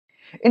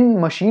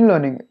In machine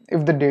learning,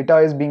 if the data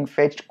is being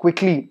fetched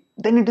quickly,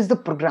 then it is the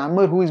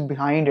programmer who is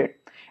behind it.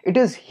 It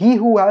is he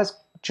who has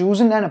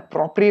chosen an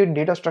appropriate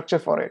data structure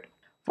for it.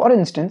 For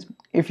instance,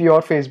 if your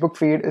Facebook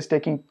feed is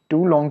taking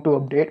too long to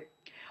update,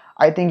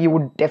 I think you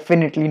would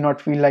definitely not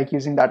feel like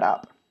using that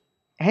app.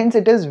 Hence,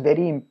 it is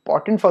very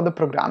important for the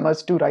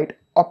programmers to write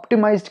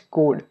optimized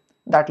code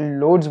that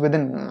loads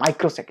within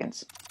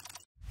microseconds.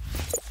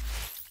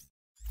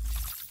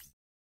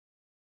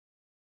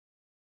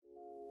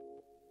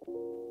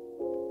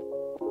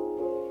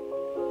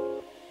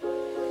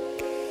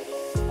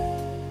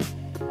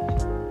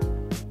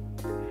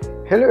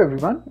 Hello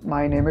everyone,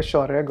 my name is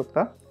Shaurya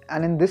Gupta,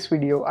 and in this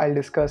video I'll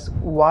discuss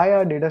why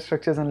are data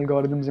structures and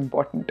algorithms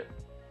important.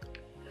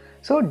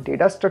 So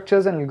data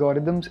structures and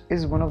algorithms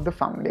is one of the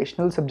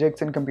foundational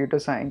subjects in computer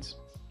science.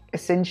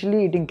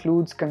 Essentially it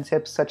includes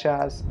concepts such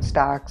as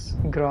stacks,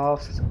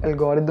 graphs,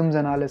 algorithms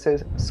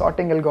analysis,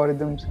 sorting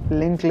algorithms,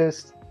 linked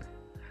lists.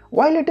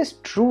 While it is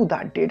true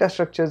that data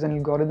structures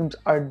and algorithms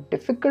are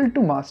difficult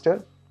to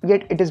master,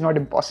 yet it is not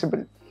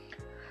impossible.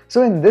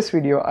 So in this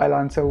video, I'll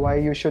answer why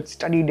you should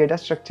study data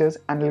structures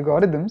and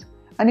algorithms.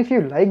 And if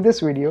you like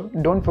this video,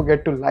 don't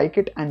forget to like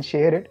it and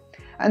share it,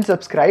 and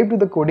subscribe to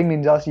the Coding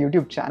Ninjas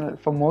YouTube channel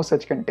for more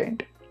such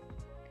content.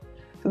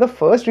 So the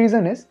first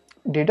reason is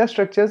data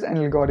structures and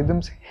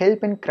algorithms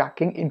help in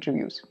cracking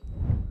interviews.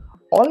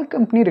 All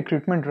company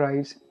recruitment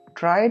drives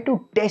try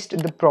to test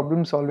the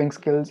problem-solving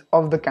skills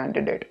of the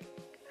candidate.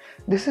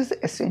 This is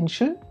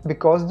essential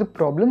because the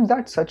problems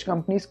that such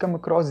companies come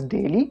across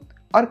daily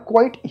are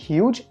quite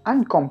huge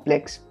and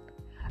complex,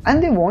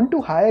 and they want to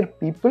hire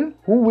people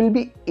who will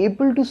be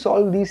able to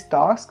solve these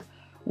tasks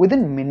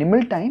within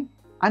minimal time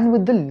and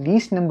with the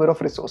least number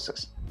of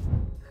resources.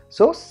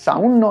 So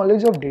sound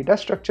knowledge of data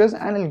structures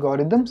and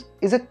algorithms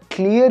is a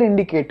clear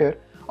indicator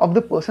of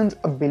the person's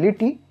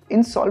ability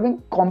in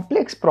solving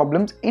complex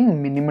problems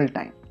in minimal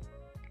time.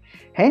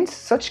 Hence,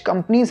 such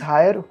companies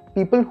hire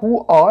people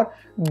who are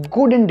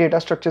good in data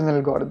structures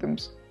and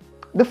algorithms.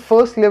 The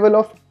first level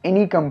of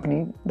any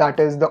company, that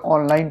is the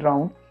online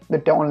round,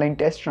 the online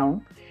test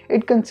round,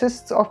 it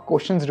consists of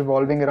questions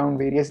revolving around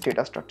various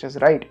data structures,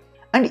 right?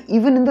 And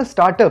even in the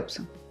startups,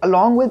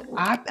 along with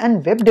app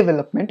and web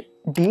development,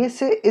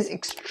 DSA is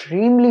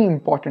extremely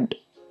important.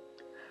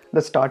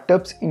 The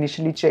startups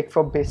initially check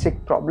for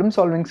basic problem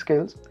solving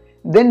skills,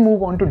 then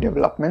move on to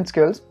development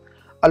skills,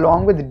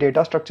 along with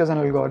data structures and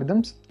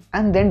algorithms,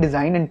 and then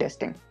design and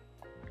testing.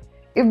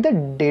 If the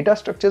data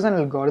structures and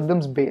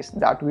algorithms base,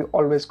 that we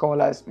always call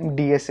as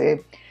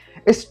DSA,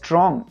 is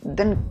strong,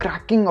 then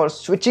cracking or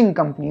switching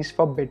companies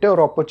for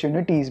better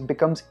opportunities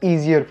becomes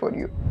easier for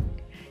you.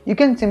 You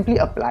can simply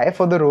apply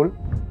for the role,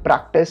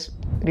 practice,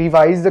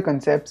 revise the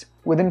concepts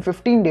within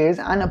 15 days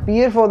and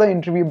appear for the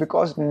interview,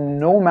 because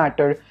no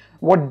matter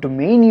what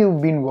domain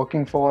you've been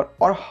working for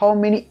or how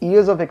many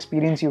years of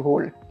experience you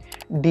hold,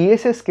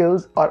 DSA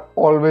skills are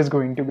always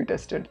going to be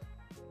tested.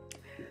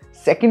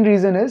 Second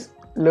reason is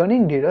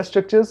learning data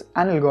structures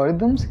and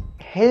algorithms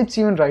helps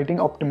you in writing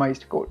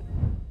optimized code.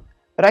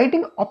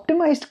 Writing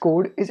optimized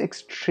code is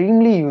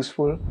extremely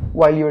useful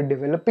while you are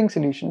developing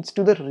solutions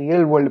to the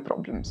real world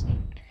problems.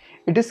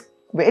 It is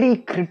very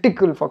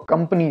critical for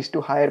companies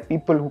to hire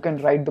people who can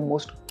write the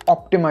most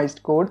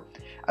optimized code,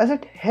 as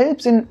it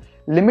helps in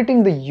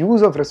limiting the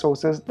use of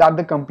resources that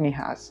the company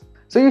has.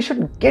 So you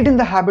should get in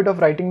the habit of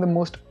writing the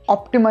most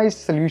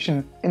optimized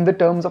solution in the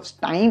terms of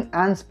time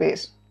and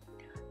space.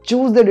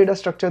 Choose the data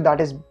structure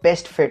that is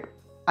best fit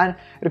and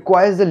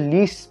requires the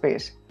least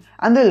space,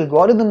 and the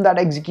algorithm that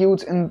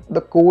executes in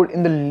the code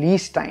in the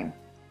least time.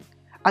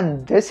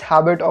 And this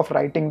habit of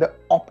writing the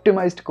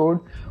optimized code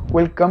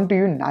will come to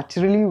you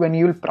naturally when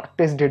you will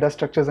practice data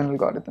structures and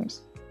algorithms.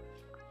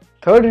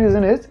 Third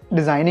reason is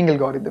designing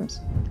algorithms.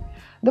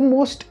 The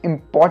most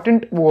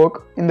important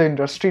work in the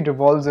industry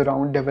revolves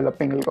around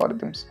developing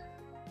algorithms.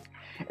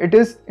 It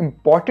is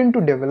important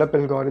to develop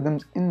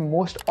algorithms in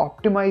most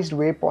optimized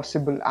way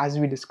possible, as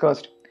we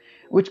discussed,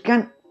 which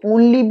can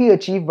only be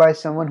achieved by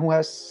someone who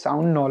has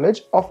sound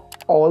knowledge of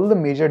all the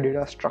major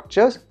data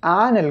structures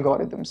and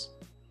algorithms.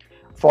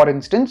 For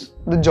instance,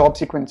 the job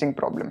sequencing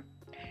problem.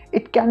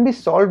 It can be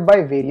solved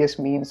by various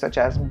means such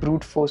as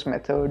brute force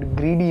method,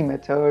 greedy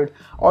method,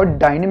 or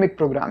dynamic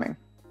programming.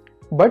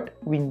 But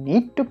we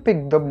need to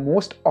pick the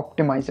most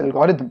optimized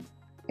algorithm.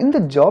 In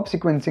the job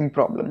sequencing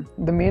problem,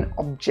 the main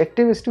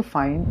objective is to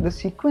find the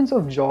sequence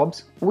of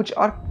jobs which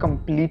are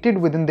completed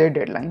within their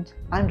deadlines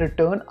and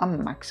return a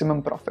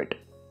maximum profit.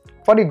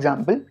 For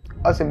example,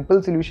 a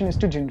simple solution is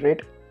to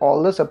generate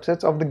all the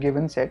subsets of the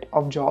given set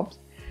of jobs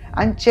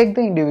and check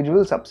the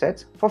individual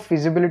subsets for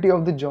feasibility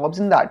of the jobs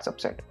in that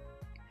subset.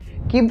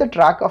 Keep the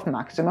track of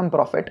maximum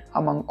profit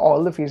among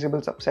all the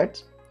feasible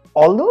subsets.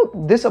 Although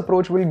this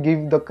approach will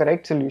give the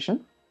correct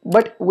solution,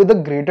 but with a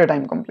greater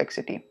time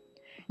complexity.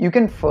 You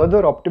can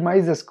further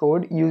optimize this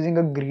code using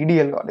a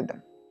greedy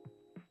algorithm.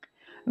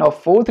 Now,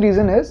 fourth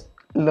reason is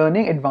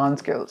learning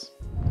advanced skills.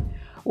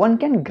 One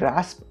can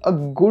grasp a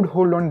good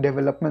hold on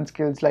development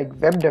skills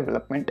like web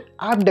development,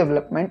 app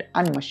development,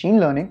 and machine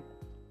learning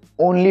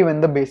only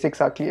when the basics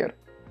are clear.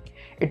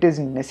 It is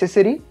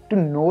necessary to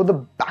know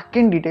the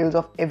backend details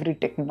of every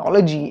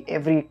technology,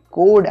 every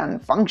code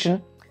and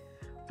function.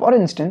 For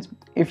instance,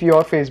 if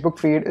your Facebook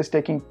feed is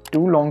taking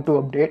too long to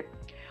update,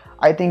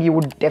 I think you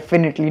would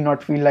definitely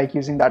not feel like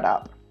using that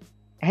app.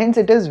 Hence,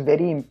 it is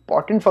very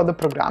important for the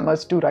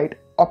programmers to write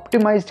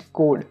optimized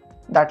code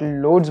that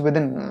loads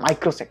within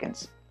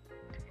microseconds.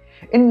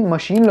 In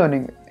machine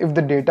learning, if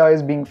the data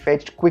is being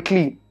fetched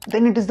quickly,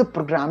 then it is the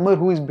programmer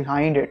who is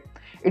behind it.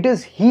 It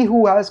is he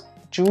who has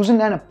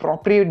chosen an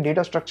appropriate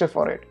data structure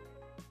for it.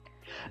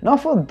 Now,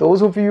 for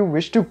those of you who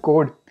wish to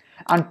code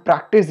and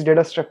practice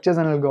data structures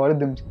and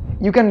algorithms,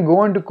 you can go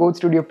onto Code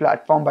Studio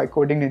platform by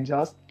Coding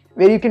Ninjas,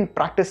 where you can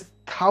practice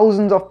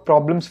thousands of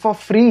problems for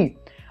free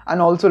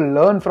and also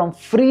learn from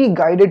free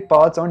guided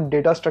paths on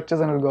data structures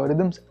and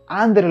algorithms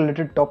and the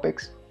related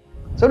topics.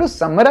 So to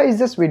summarize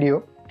this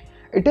video,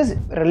 it is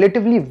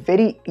relatively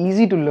very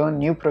easy to learn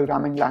new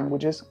programming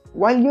languages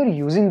while you're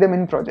using them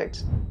in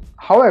projects.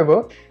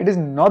 However, it is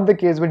not the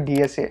case with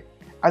DSA,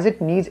 as it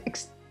needs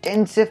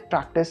extensive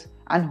practice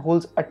and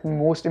holds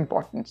utmost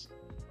importance.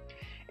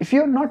 If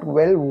you're not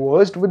well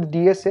versed with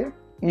DSA,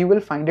 you will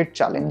find it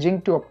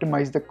challenging to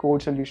optimize the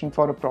code solution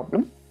for a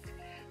problem.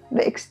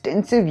 The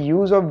extensive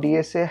use of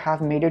DSA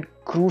have made it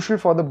crucial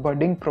for the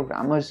budding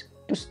programmers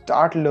to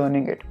start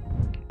learning it.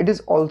 It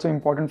is also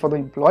important for the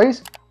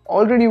employees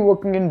already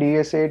working in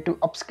DSA to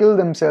upskill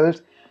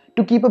themselves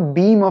to keep a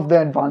beam of the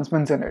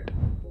advancements in it.